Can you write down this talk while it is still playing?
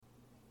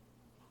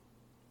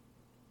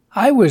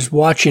I was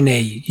watching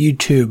a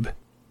YouTube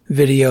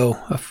video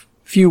a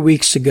few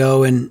weeks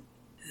ago, and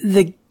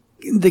the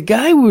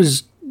guy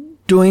was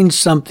doing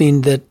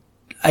something that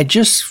I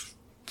just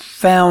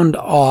found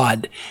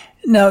odd.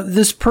 Now,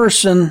 this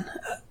person,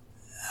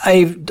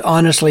 I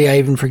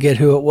even forget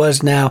who it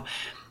was now.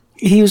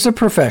 He was a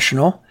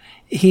professional.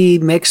 He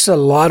makes a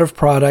lot of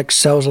products,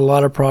 sells a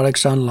lot of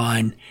products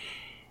online.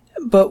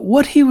 But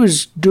what he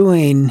was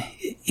doing,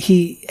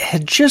 he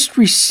had just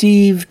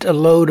received a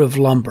load of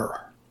lumber.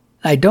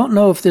 I don't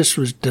know if this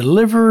was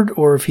delivered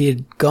or if he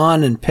had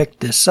gone and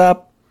picked this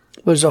up.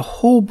 It was a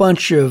whole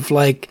bunch of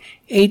like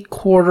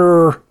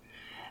 8-quarter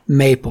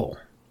maple,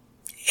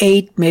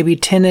 8, maybe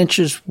 10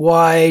 inches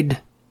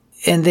wide,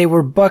 and they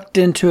were bucked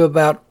into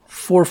about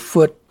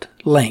 4-foot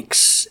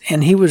lengths.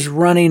 And he was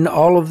running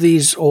all of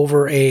these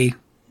over a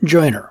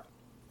joiner.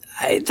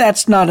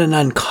 That's not an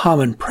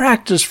uncommon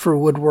practice for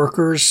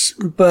woodworkers,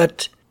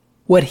 but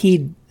what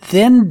he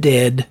then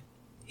did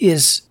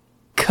is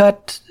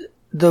cut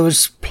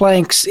those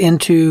planks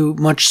into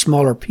much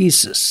smaller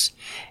pieces.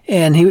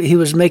 And he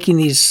was making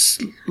these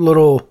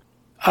little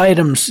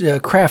items,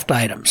 craft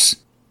items.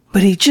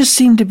 But he just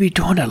seemed to be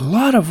doing a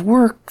lot of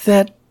work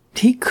that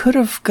he could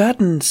have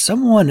gotten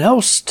someone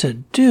else to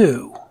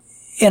do.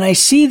 And I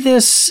see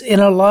this in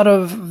a lot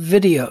of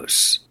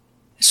videos.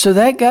 So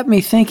that got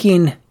me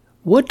thinking,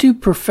 what do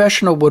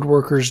professional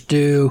woodworkers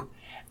do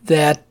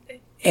that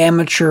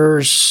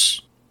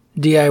amateurs,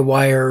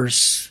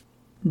 DIYers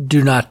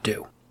do not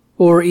do?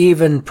 Or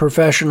even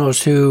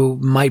professionals who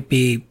might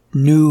be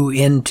new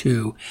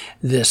into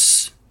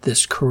this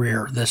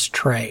career, this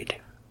trade.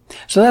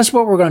 So that's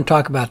what we're going to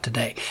talk about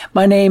today.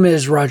 My name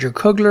is Roger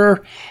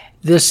Kugler.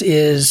 This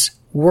is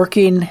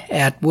Working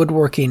at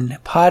Woodworking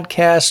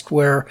podcast,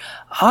 where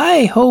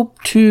I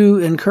hope to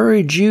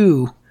encourage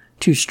you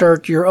to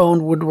start your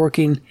own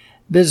woodworking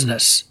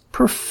business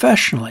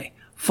professionally,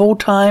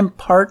 full-time,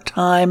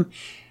 part-time.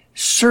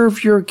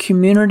 Serve your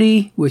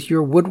community with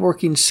your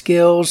woodworking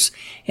skills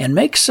and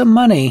make some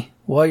money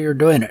while you're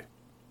doing it.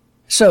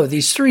 So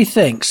these 3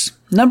 things.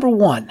 Number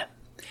 1,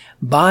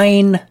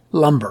 buying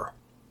lumber.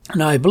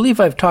 Now, I believe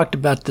I've talked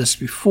about this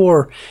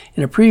before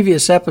in a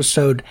previous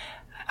episode.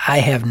 I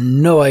have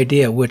no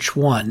idea which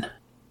one.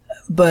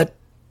 But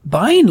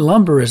buying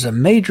lumber is a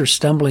major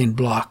stumbling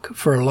block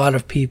for a lot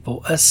of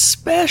people,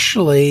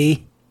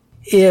 especially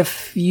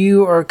if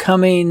you are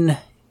coming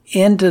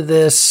into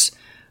this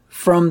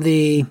from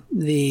the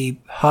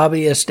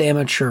hobbyist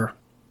amateur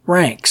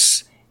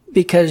ranks,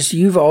 because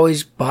you've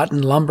always bought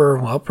lumber,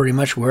 well, pretty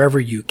much wherever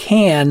you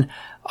can.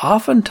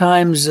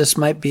 Oftentimes this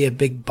might be a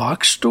big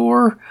box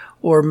store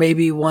or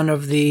maybe one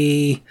of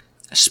the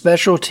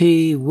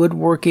specialty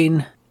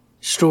woodworking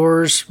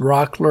stores,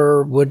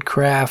 Rockler,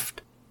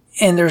 Woodcraft,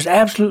 and there's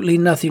absolutely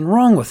nothing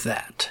wrong with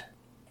that.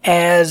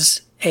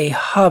 As a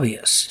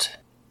hobbyist,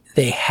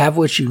 they have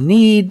what you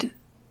need.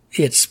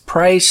 It's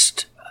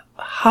priced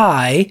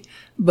high,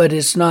 but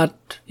it's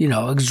not,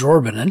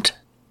 exorbitant.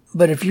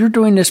 But if you're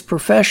doing this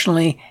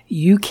professionally,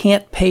 you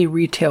can't pay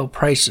retail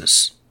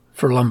prices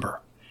for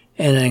lumber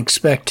and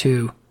expect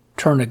to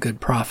turn a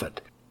good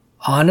profit.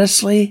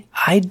 Honestly,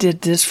 I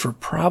did this for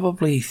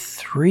probably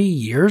 3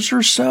 years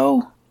or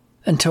so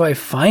until I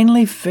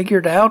finally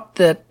figured out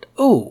that,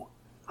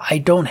 I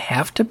don't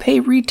have to pay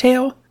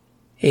retail.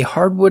 A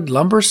hardwood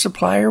lumber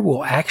supplier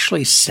will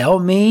actually sell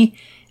me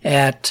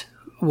at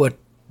what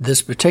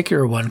this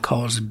particular one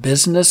calls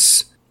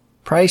business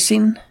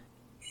pricing.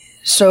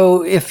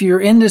 So if you're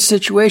in this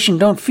situation,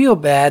 don't feel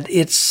bad.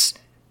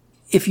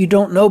 If you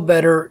don't know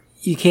better,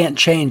 you can't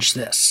change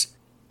this.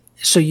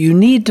 So you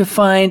need to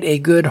find a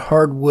good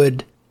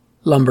hardwood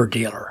lumber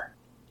dealer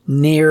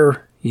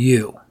near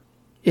you.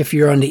 If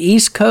you're on the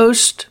East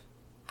Coast,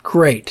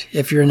 great.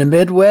 If you're in the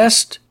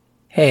Midwest,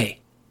 hey,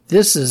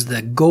 this is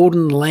the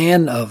golden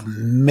land of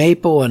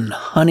maple and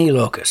honey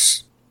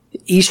locusts.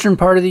 The eastern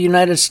part of the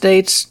United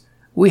States,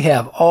 we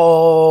have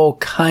all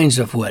kinds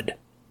of wood.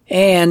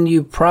 And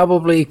you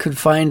probably could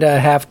find a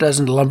half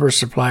dozen lumber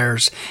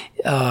suppliers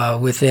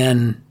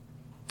within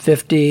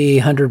 50,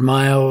 100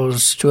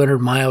 miles, 200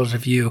 miles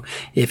if you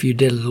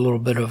did a little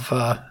bit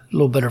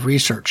of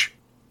research.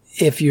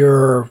 If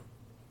you're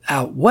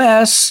out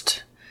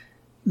west,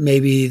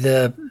 maybe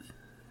the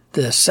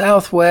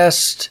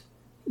Southwest,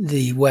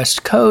 the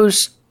West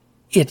Coast,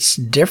 it's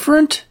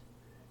different,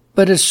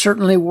 but it's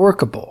certainly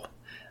workable.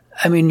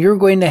 I mean, you're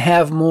going to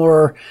have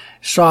more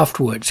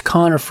softwoods,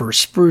 conifers,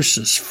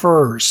 spruces,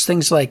 firs,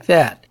 things like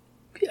that.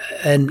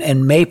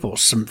 And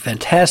maples, some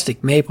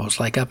fantastic maples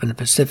like up in the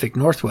Pacific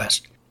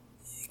Northwest.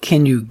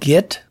 Can you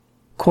get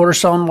quarter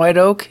sawn white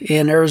oak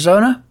in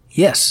Arizona?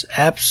 Yes,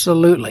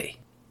 absolutely.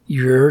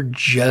 You're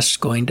just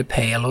going to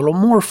pay a little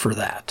more for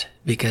that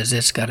because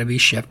it's got to be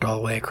shipped all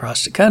the way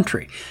across the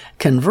country.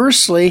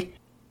 Conversely,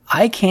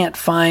 I can't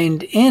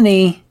find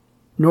any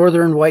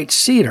northern white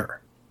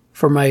cedar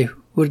for my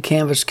wood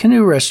canvas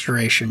canoe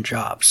restoration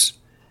jobs.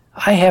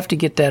 I have to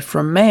get that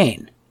from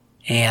Maine,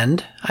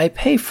 and I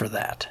pay for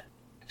that.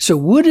 So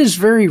wood is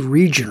very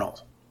regional.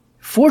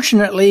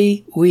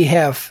 Fortunately, we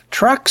have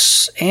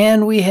trucks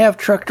and we have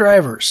truck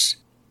drivers,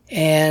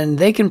 and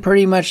they can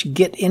pretty much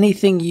get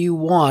anything you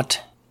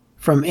want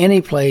from any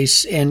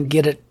place and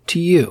get it to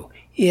you.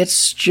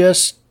 It's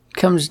just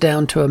comes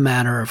down to a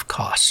matter of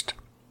cost.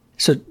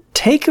 So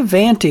take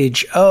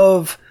advantage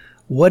of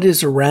what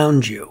is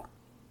around you.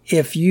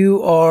 If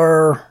you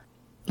are,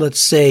 let's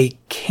say,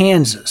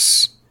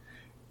 Kansas,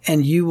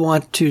 and you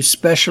want to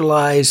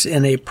specialize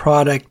in a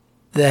product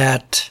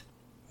that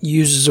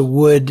uses a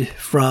wood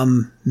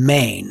from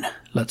Maine,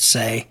 let's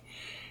say,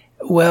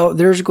 well,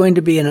 there's going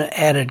to be an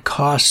added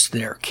cost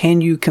there.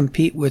 Can you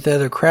compete with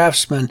other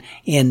craftsmen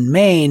in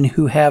Maine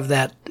who have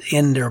that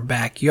in their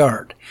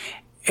backyard?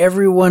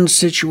 Everyone's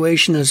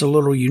situation is a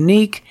little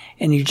unique,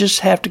 and you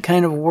just have to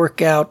kind of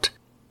work out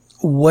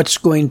what's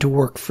going to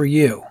work for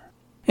you.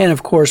 And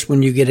of course,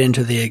 when you get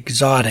into the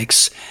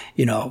exotics,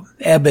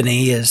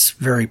 ebony is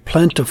very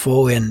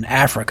plentiful in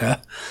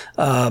Africa,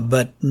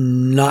 but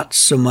not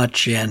so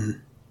much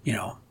in,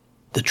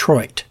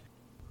 Detroit.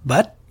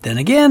 But then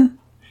again,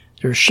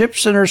 there's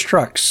ships and there's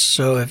trucks,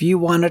 so if you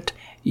want it,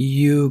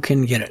 you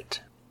can get it.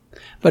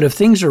 But if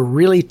things are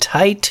really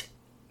tight,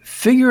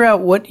 figure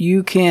out what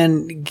you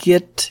can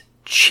get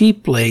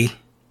cheaply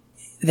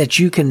that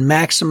you can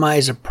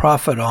maximize a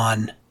profit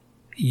on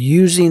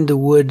using the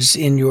woods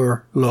in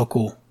your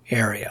local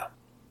area.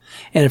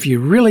 And if you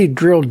really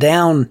drill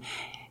down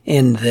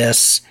in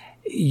this,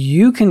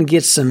 you can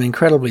get some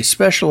incredibly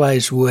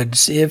specialized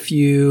woods if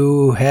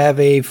you have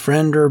a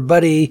friend or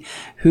buddy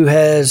who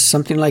has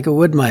something like a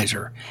wood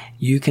miser.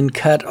 You can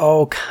cut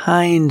all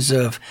kinds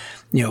of,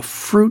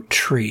 fruit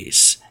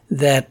trees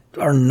that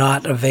are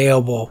not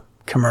available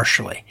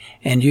commercially.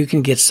 And you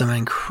can get some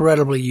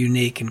incredibly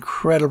unique,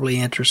 incredibly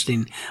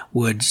interesting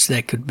woods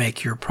that could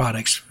make your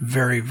products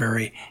very,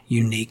 very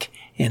unique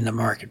in the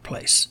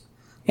marketplace.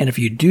 And if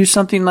you do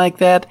something like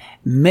that,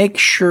 make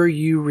sure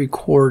you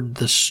record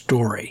the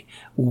story,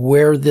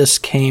 where this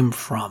came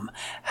from,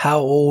 how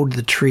old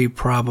the tree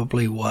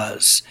probably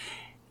was.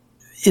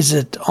 Is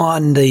it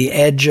on the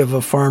edge of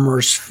a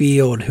farmer's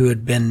field who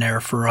had been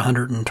there for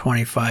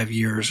 125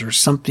 years or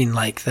something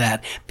like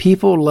that?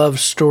 People love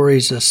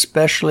stories,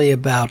 especially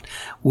about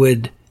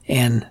wood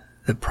and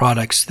the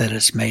products that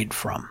it's made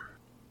from.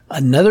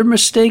 Another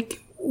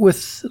mistake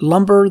with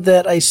lumber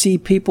that I see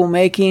people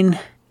making,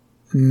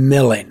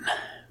 milling.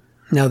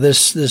 Now,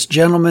 this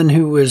gentleman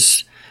who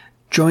was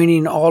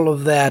joining all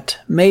of that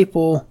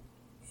maple,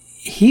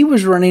 he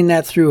was running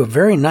that through a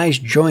very nice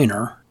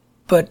joiner.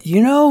 But,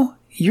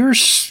 your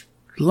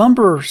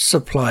lumber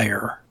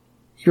supplier,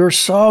 your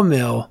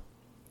sawmill,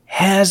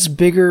 has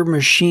bigger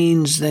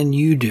machines than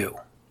you do.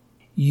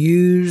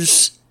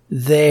 Use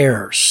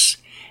theirs.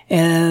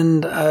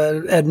 And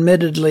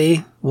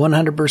admittedly,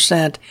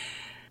 100%,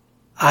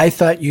 I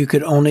thought you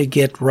could only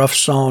get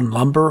rough-sawn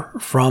lumber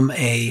from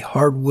a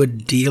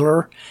hardwood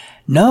dealer.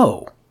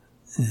 No,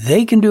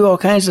 they can do all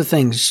kinds of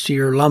things to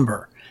your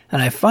lumber.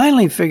 And I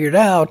finally figured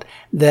out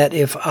that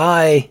if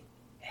I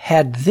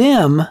had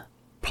them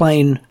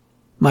plane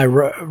my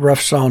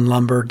rough-sawn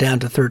lumber down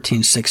to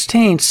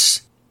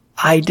 13/16,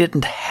 I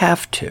didn't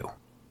have to.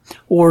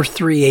 Or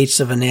 3/8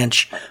 of an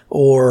inch,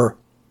 or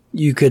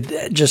you could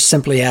just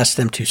simply ask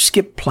them to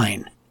skip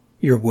plane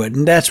your wood.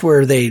 And that's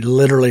where they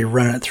literally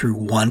run it through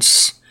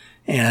once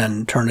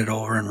and turn it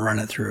over and run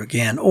it through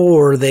again.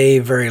 Or they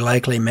very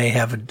likely may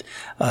have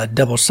a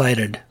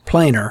double-sided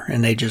planer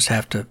and they just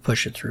have to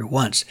push it through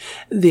once.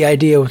 The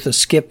idea with the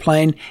skip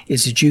plane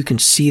is that you can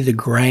see the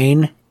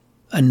grain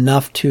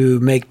enough to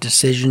make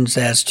decisions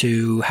as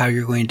to how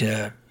you're going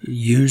to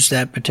use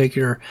that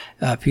particular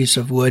piece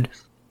of wood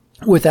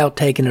without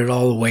taking it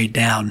all the way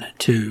down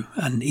to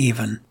an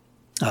even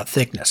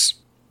thickness.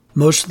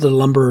 Most of the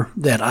lumber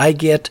that I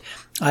get,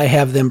 I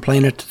have them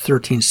plane it to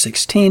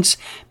 13/16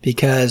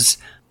 because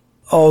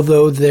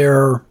although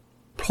their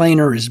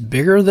planer is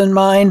bigger than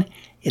mine,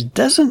 it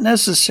doesn't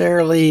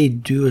necessarily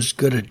do as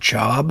good a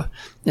job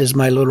as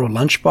my little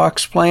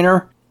lunchbox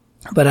planer,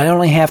 but I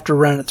only have to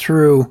run it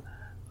through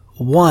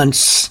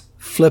once,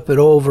 flip it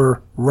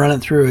over, run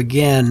it through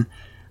again.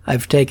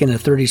 I've taken a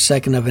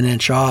 32nd of an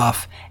inch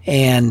off,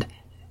 and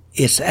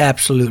it's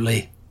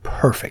absolutely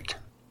perfect.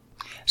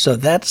 So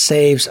that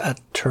saves a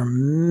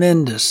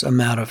tremendous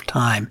amount of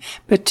time,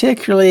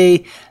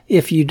 particularly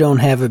if you don't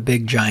have a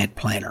big giant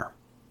planer.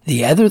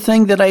 The other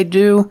thing that I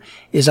do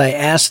is I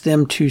ask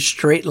them to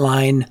straight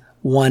line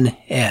one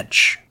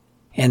edge.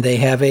 And they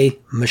have a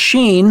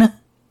machine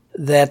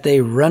that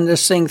they run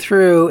this thing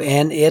through,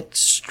 and it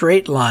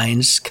straight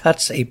lines,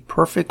 cuts a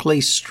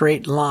perfectly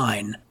straight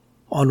line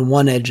on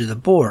one edge of the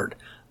board.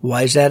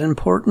 Why is that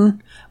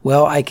important?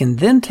 Well, I can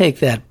then take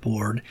that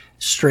board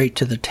straight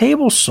to the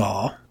table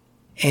saw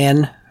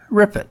and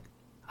rip it.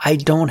 I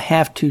don't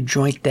have to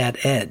joint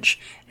that edge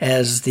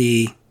as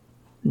the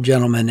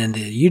gentleman in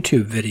the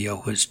YouTube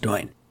video was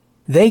doing.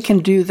 They can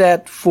do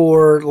that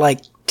for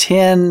like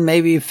 10,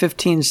 maybe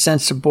 15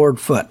 cents a board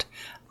foot.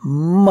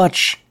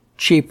 Much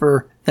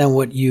cheaper than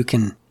what you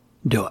can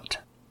do it,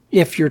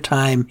 if your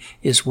time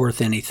is worth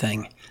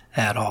anything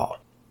at all.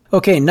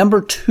 Okay,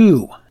 number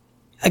 2.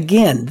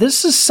 again,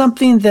 this is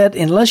something that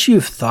unless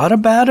you've thought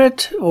about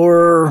it,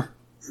 or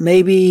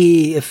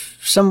maybe if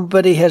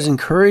somebody has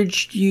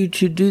encouraged you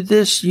to do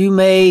this, you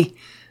may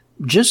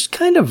just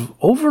kind of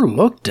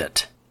overlooked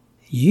it.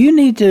 You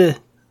need to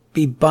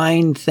be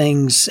buying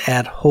things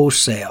at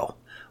wholesale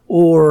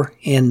or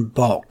in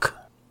bulk.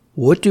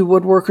 What do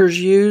woodworkers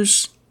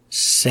use?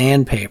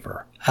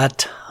 Sandpaper. A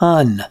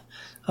ton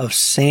of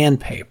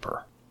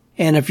sandpaper.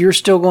 And if you're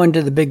still going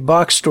to the big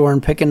box store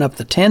and picking up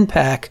the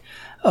 10-pack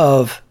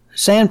of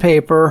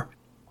sandpaper,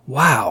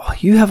 wow,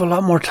 you have a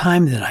lot more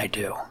time than I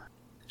do.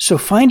 So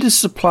find a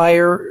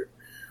supplier,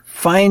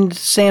 find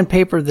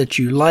sandpaper that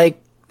you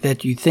like,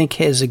 that you think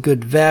has a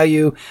good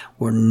value.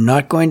 We're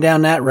not going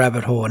down that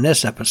rabbit hole in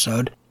this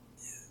episode.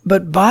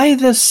 But buy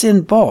this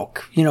in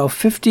bulk,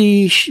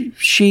 50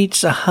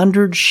 sheets,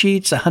 100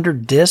 sheets,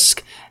 100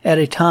 discs at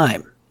a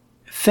time.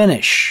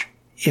 Finish.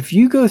 If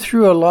you go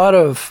through a lot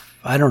of,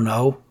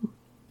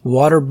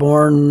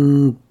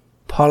 waterborne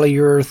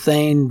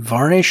polyurethane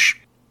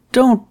varnish,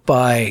 don't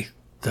buy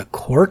the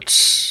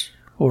quarts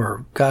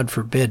or, God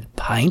forbid,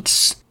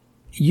 pints.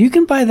 You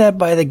can buy that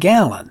by the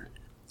gallon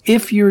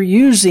if you're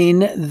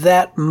using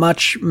that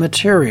much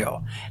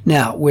material.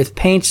 Now, with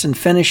paints and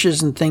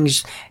finishes and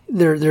things,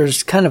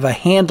 there's kind of a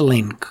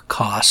handling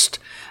cost.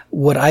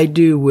 What I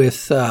do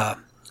with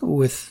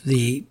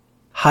the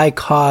high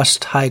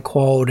cost, high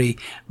quality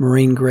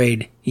marine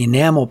grade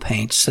enamel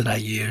paints that I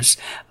use,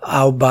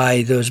 I'll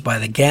buy those by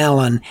the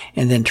gallon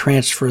and then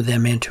transfer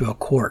them into a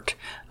quart.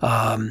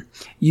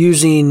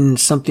 Using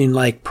something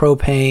like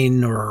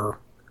propane or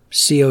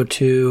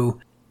CO2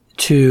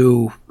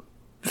 to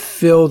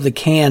fill the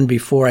can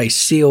before I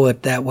seal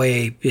it. That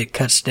way it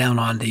cuts down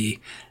on the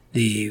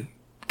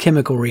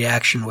chemical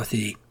reaction with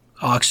the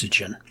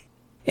oxygen,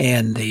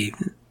 and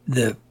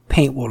the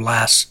paint will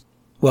last.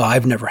 Well,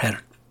 I've never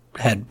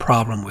had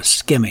problem with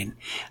skimming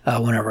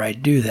whenever I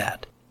do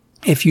that.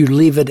 If you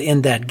leave it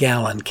in that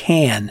gallon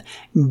can,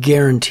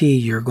 guarantee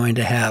you're going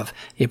to have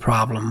a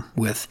problem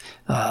with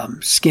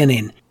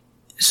skinning.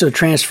 So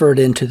transfer it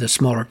into the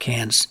smaller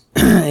cans,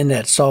 and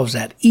that solves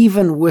that.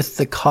 Even with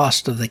the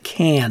cost of the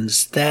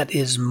cans, that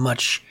is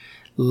much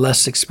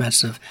less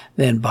expensive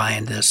than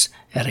buying this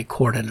at a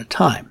quart at a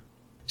time.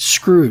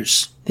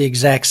 Screws, the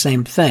exact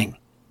same thing.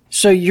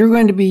 So you're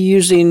going to be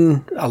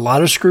using a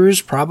lot of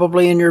screws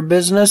probably in your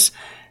business.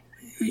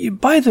 You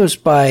buy those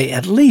by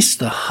at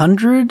least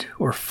 100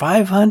 or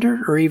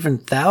 500 or even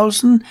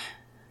 1,000.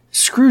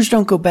 Screws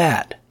don't go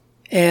bad.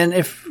 And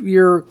if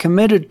you're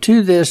committed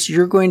to this,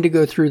 you're going to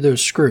go through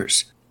those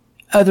screws.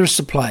 Other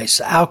supplies,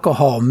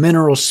 alcohol,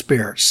 mineral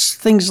spirits,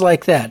 things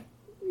like that.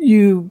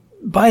 You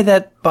buy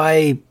that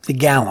by the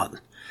gallon,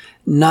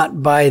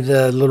 not by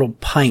the little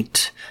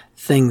pint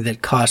thing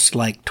that costs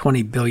like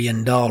 $20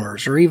 billion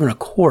or even a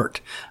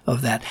quart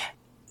of that.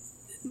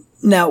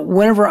 Now,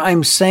 whenever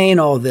I'm saying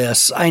all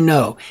this, I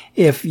know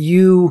if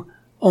you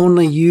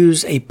only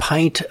use a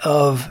pint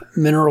of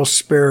mineral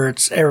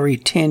spirits every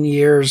 10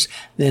 years,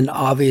 then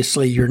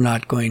obviously you're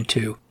not going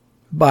to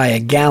buy a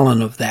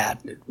gallon of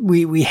that.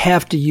 We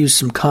have to use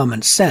some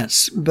common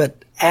sense,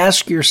 but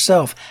ask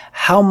yourself,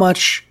 how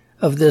much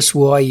of this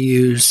will I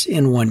use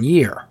in 1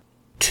 year?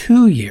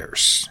 2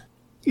 years?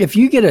 If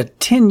you get a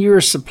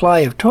 10-year supply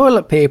of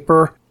toilet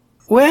paper,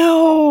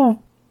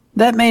 well,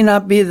 that may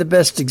not be the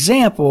best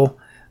example.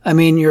 I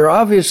mean, you're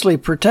obviously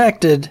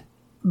protected,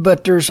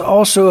 but there's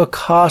also a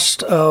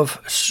cost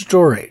of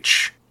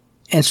storage.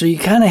 And so you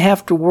kind of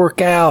have to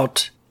work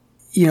out,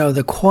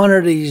 the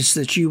quantities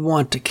that you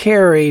want to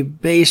carry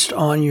based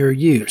on your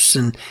use.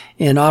 And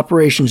in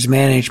operations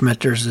management,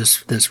 there's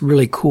this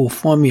really cool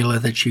formula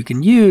that you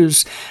can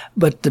use,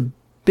 but the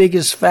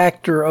biggest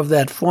factor of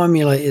that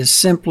formula is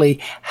simply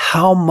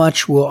how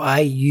much will I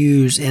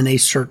use in a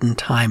certain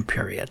time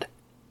period.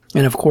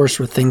 And of course,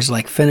 with things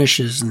like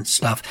finishes and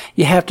stuff,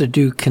 you have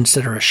to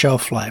consider a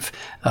shelf life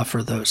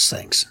for those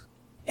things.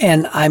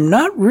 And I'm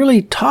not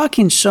really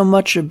talking so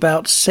much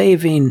about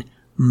saving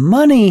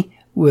money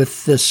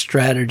with this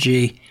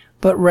strategy,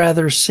 but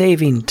rather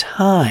saving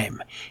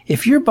time.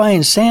 If you're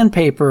buying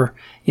sandpaper,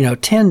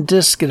 10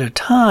 discs at a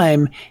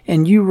time,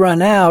 and you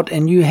run out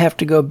and you have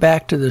to go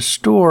back to the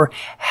store,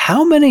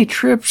 how many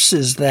trips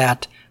is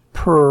that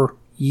per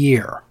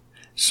year?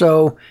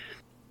 So,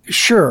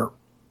 sure,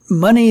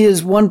 money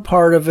is one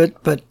part of it,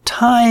 but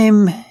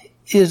time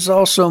is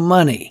also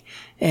money.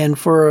 And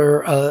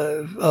for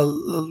a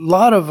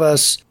lot of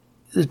us,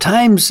 the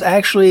time's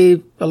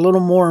actually a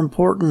little more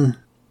important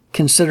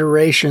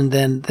consideration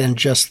than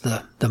just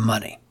the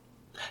money.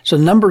 So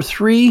number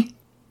 3,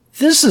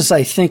 this is,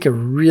 I think, a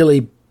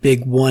really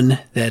big one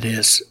that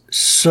is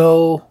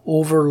so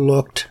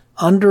overlooked,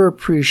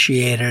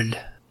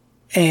 underappreciated,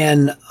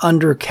 and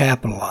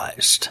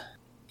undercapitalized.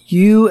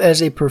 You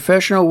as a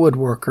professional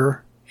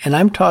woodworker, and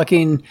I'm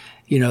talking,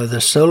 the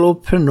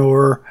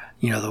solopreneur,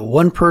 the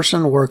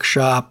one-person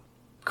workshop,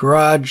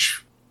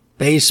 garage,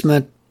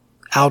 basement,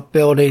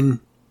 outbuilding,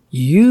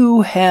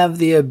 you have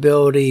the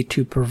ability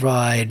to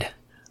provide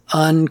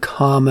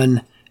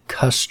uncommon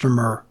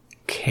customer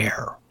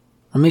care.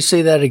 Let me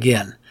say that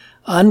again.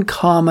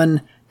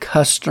 uncommon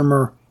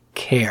customer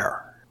care.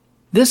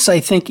 This, I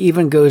think,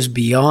 even goes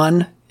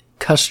beyond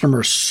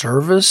customer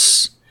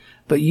service,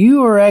 but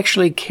you are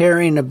actually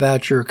caring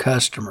about your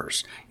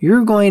customers.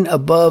 You're going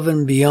above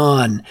and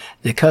beyond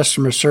the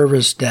customer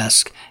service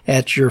desk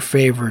at your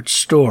favorite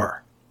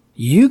store.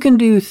 You can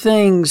do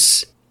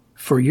things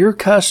for your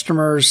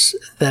customers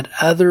that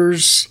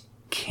others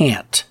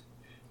can't.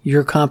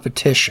 Your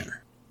competition.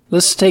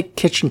 Let's take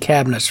kitchen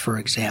cabinets, for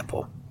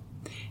example.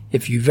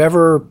 If you've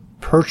ever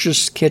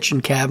purchased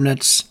kitchen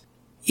cabinets,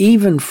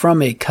 even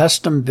from a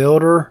custom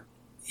builder,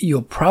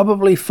 you'll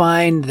probably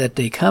find that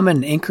they come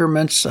in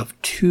increments of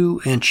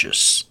 2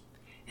 inches.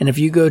 And if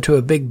you go to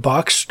a big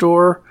box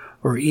store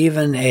or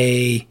even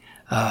a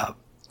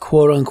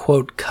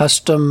quote-unquote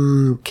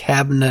custom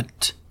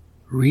cabinet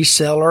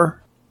reseller,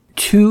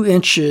 2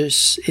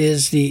 inches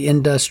is the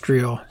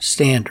industrial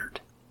standard.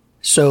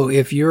 So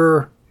if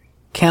your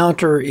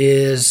counter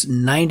is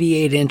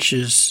 98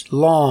 inches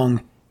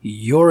long,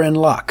 you're in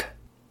luck.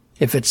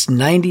 If it's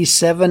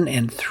 97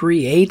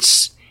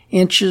 3/8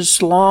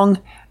 inches long,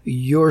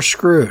 you're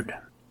screwed.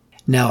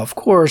 Now, of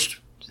course,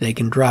 they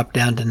can drop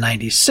down to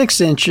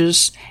 96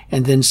 inches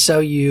and then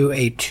sell you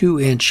a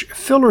 2-inch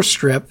filler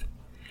strip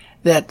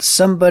that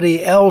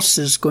somebody else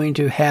is going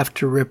to have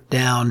to rip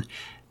down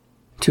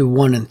to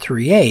 1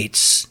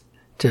 3/8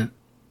 to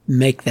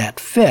make that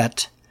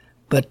fit.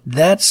 But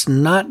that's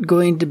not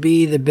going to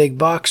be the big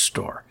box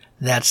store.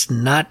 That's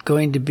not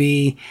going to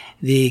be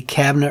the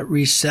cabinet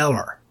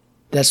reseller.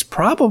 That's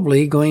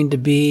probably going to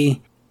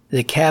be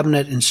the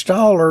cabinet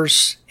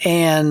installers,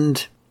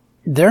 and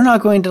they're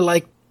not going to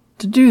like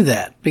to do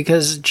that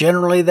because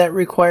generally that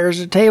requires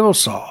a table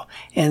saw,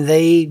 and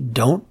they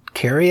don't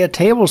carry a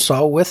table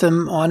saw with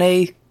them on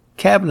a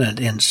cabinet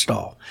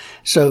install.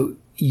 So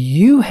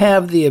you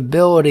have the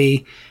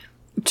ability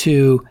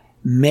to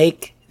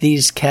make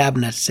these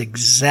cabinets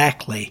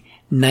exactly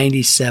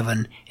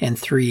 97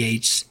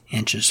 3/8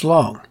 inches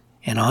long.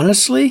 And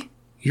honestly,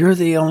 you're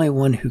the only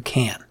one who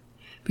can.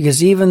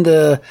 Because even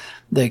the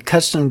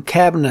custom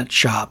cabinet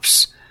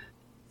shops,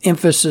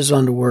 emphasis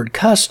on the word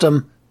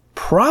custom,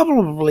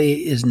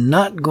 probably is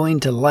not going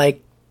to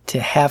like to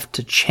have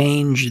to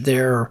change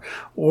their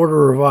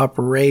order of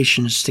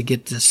operations to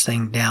get this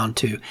thing down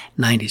to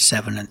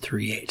 97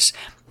 3/8.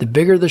 The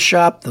bigger the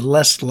shop, the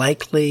less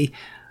likely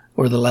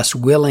or the less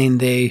willing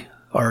they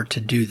are to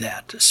do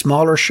that.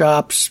 Smaller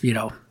shops,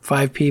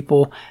 5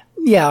 people,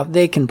 yeah,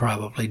 they can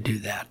probably do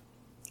that,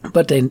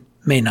 but they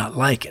may not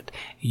like it.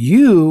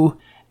 You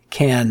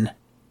can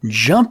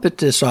jump at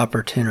this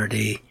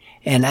opportunity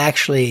and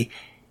actually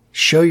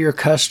show your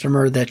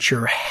customer that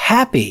you're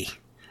happy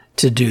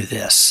to do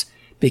this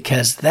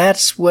because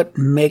that's what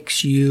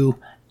makes you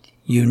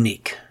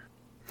unique.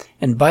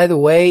 And by the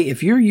way,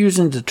 if you're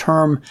using the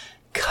term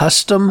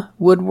custom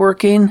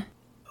woodworking,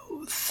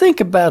 think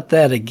about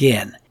that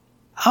again.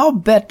 I'll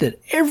bet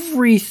that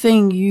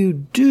everything you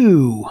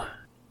do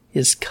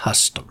is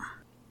custom.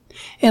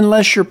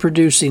 Unless you're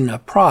producing a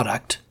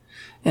product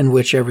in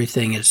which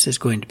everything is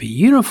going to be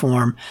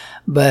uniform,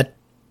 but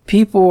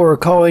people are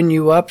calling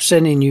you up,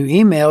 sending you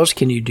emails,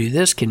 can you do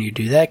this, can you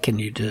do that, can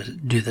you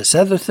do this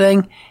other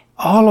thing?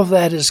 All of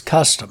that is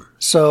custom.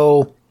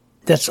 So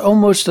that's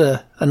almost an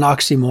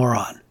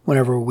oxymoron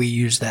whenever we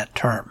use that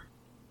term.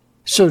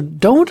 So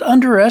don't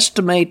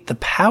underestimate the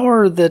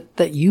power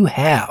that you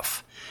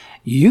have.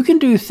 You can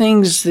do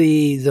things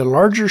the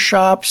larger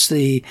shops,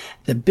 the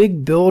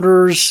big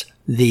builders,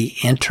 the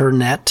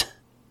internet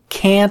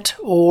can't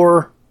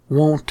or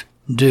won't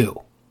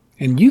do.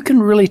 And you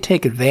can really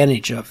take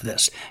advantage of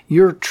this.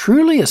 You're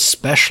truly a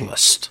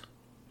specialist,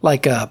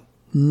 like a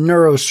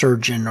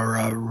neurosurgeon or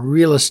a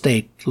real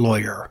estate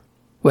lawyer.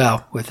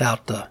 Well,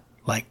 without the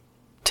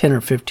 10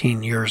 or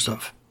 15 years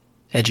of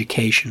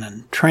education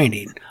and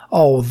training.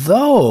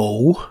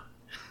 Although,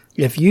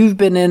 if you've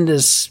been in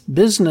this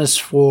business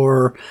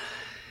for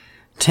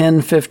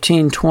 10,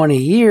 15, 20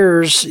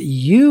 years,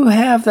 you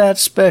have that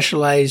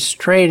specialized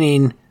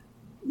training,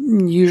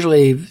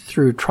 usually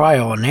through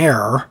trial and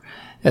error,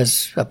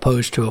 as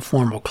opposed to a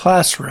formal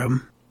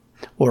classroom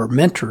or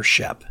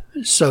mentorship.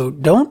 So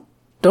don't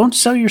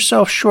sell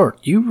yourself short.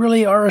 You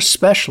really are a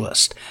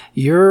specialist.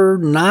 You're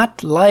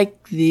not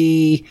like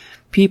the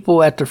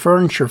people at the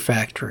furniture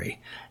factory,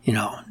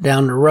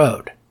 down the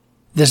road.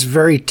 This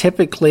very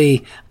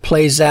typically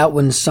plays out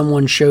when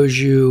someone shows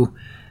you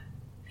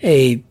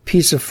a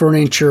piece of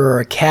furniture or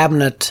a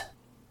cabinet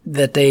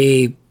that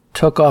they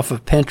took off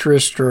of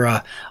Pinterest or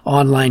a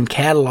online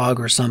catalog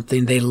or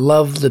something. They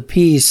love the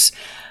piece,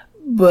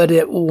 but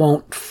it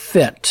won't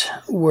fit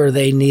where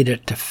they need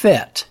it to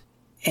fit.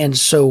 And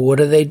so what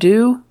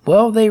do?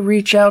 Well, they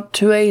reach out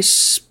to a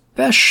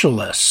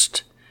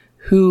specialist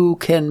who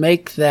can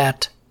make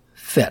that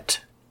fit.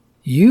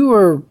 You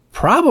are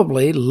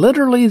probably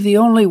literally the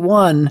only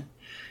one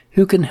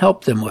who can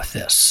help them with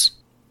this.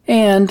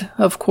 And,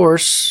 of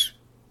course,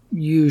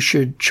 you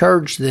should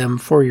charge them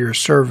for your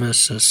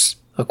services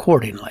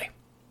accordingly.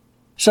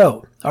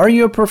 So, are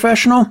you a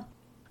professional?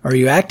 Are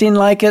you acting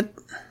like it?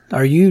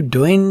 Are you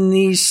doing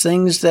these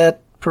things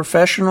that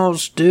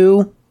professionals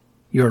do,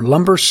 your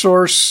lumber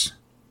source,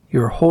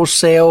 your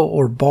wholesale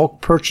or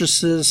bulk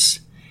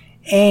purchases,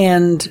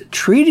 and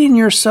treating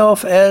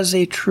yourself as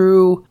a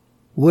true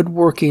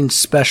woodworking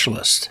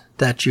specialist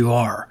that you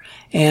are,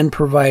 and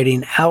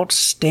providing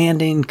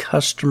outstanding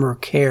customer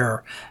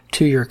care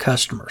to your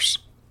customers.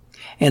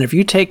 And if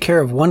you take care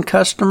of one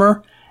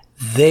customer,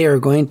 they are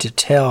going to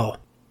tell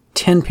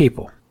 10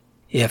 people.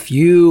 If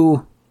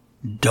you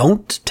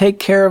don't take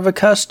care of a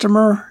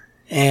customer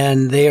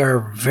and they are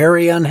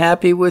very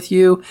unhappy with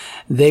you,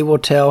 they will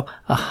tell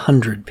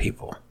 100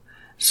 people.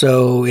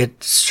 So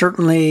it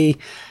certainly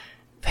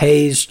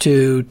pays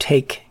to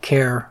take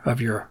care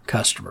of your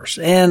customers.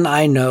 And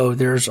I know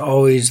there's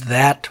always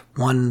that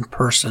one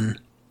person,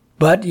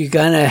 but you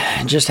gotta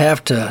just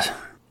have to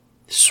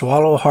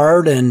swallow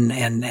hard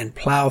and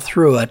plow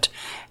through it.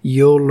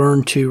 You'll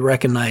learn to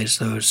recognize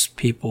those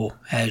people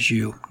as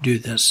you do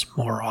this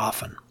more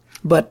often.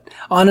 But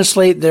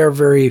honestly, they're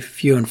very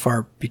few and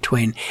far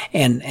between.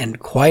 And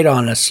quite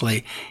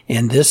honestly,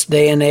 in this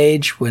day and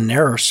age, when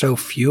there are so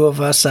few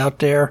of us out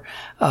there,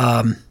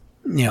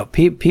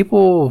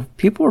 people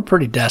are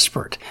pretty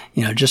desperate,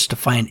 just to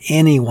find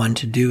anyone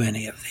to do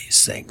any of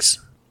these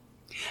things.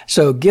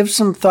 So give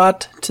some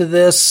thought to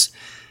this.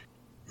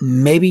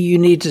 Maybe you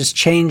need to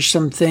change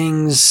some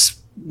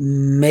things.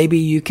 Maybe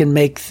you can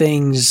make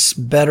things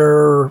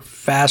better,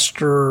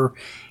 faster,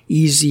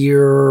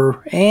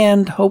 easier,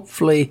 and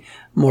hopefully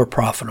more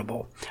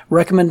profitable.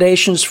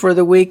 Recommendations for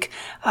the week?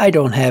 I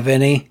don't have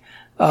any.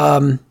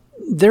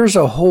 There's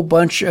a whole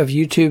bunch of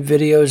YouTube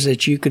videos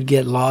that you could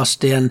get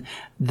lost in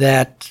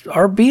that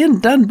are being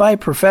done by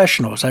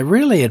professionals. I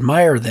really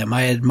admire them.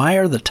 I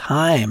admire the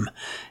time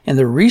and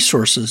the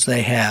resources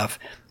they have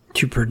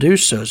to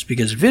produce those,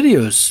 because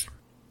video's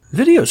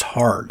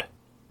hard.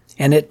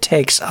 And it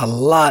takes a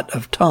lot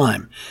of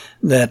time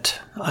that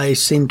I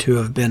seem to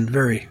have been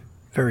very,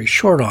 very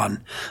short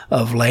on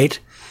of late.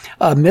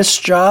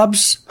 Missed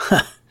jobs,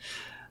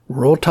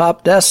 roll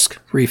top desk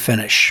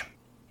refinish.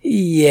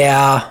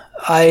 Yeah,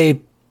 I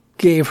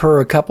gave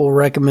her a couple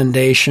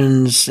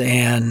recommendations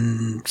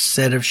and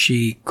said if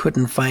she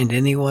couldn't find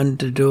anyone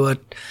to do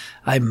it,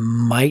 I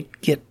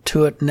might get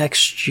to it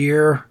next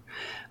year.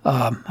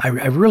 I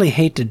really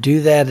hate to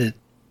do that,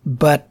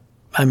 but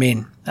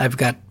I've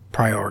got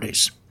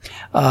priorities.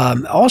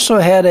 Also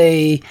had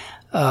a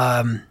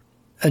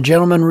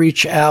gentleman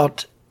reach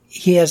out.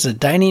 He has a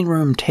dining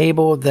room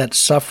table that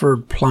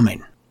suffered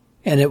plumbing,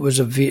 and it was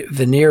a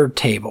veneered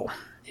table.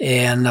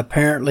 And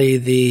apparently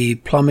the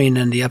plumbing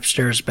in the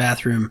upstairs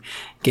bathroom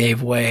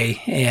gave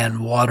way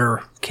and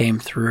water came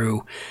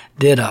through,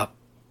 did a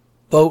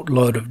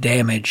boatload of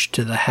damage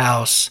to the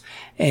house.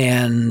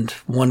 And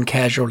one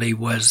casualty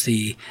was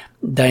the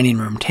dining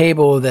room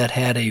table that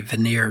had a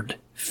veneered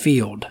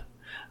field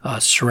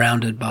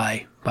surrounded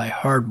by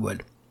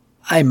hardwood.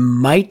 I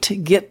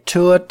might get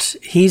to it.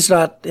 He's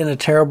not in a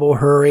terrible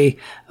hurry.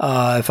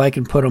 If I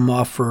can put him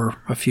off for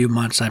a few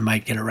months, I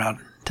might get around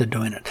to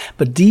doing it.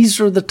 But these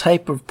are the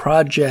type of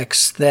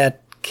projects that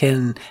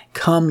can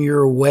come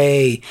your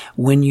way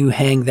when you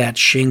hang that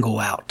shingle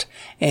out.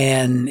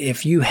 And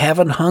if you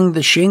haven't hung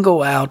the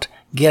shingle out,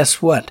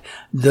 guess what?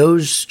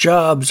 Those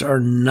jobs are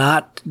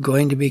not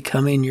going to be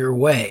coming your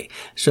way.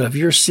 So if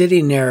you're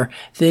sitting there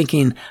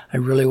thinking, I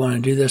really want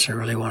to do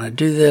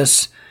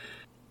this,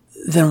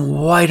 then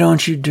why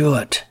don't you do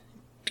it?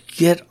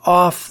 Get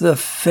off the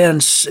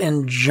fence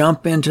and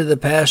jump into the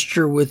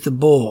pasture with the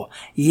bull.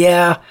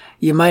 Yeah,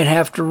 you might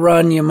have to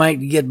run, you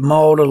might get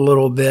mauled a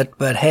little bit,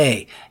 but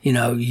hey,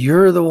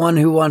 you're the one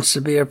who wants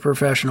to be a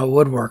professional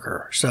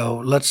woodworker. So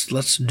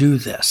let's do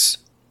this.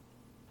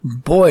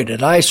 Boy,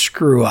 did I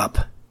screw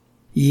up.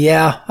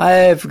 Yeah,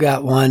 I've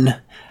got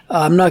one.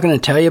 I'm not going to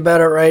tell you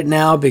about it right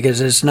now because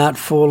it's not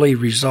fully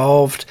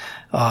resolved.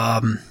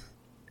 And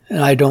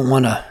I don't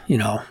want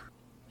to,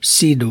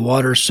 seed the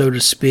water, so to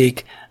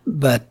speak.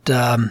 But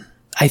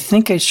I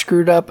think I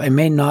screwed up. I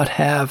may not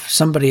have.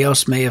 Somebody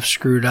else may have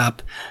screwed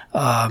up.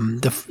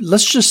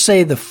 Let's just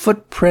say the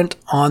footprint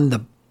on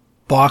the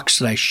box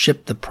that I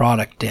shipped the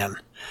product in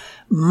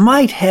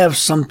might have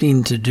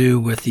something to do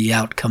with the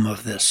outcome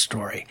of this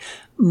story.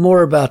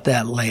 More about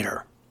that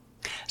later.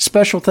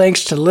 Special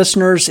thanks to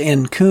listeners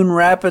in Coon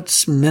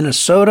Rapids,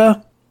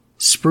 Minnesota,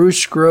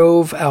 Spruce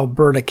Grove,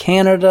 Alberta,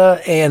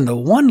 Canada, and the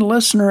one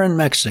listener in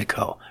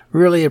Mexico.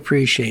 Really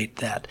appreciate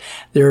that.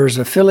 There's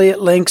affiliate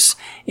links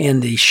in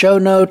the show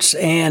notes,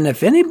 and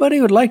if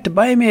anybody would like to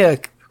buy me a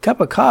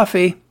cup of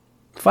coffee,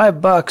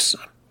 $5,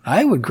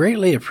 I would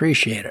greatly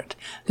appreciate it.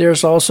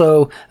 There's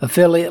also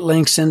affiliate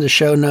links in the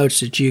show notes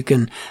that you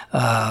can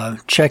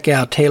check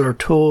out Taylor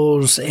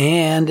Tools,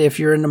 and if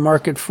you're in the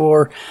market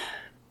for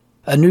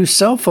a new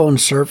cell phone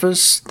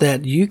service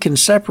that you can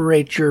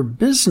separate your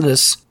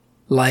business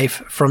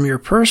life from your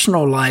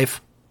personal life,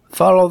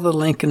 follow the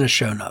link in the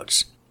show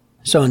notes.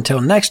 So until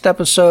next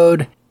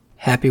episode,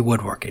 happy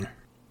woodworking.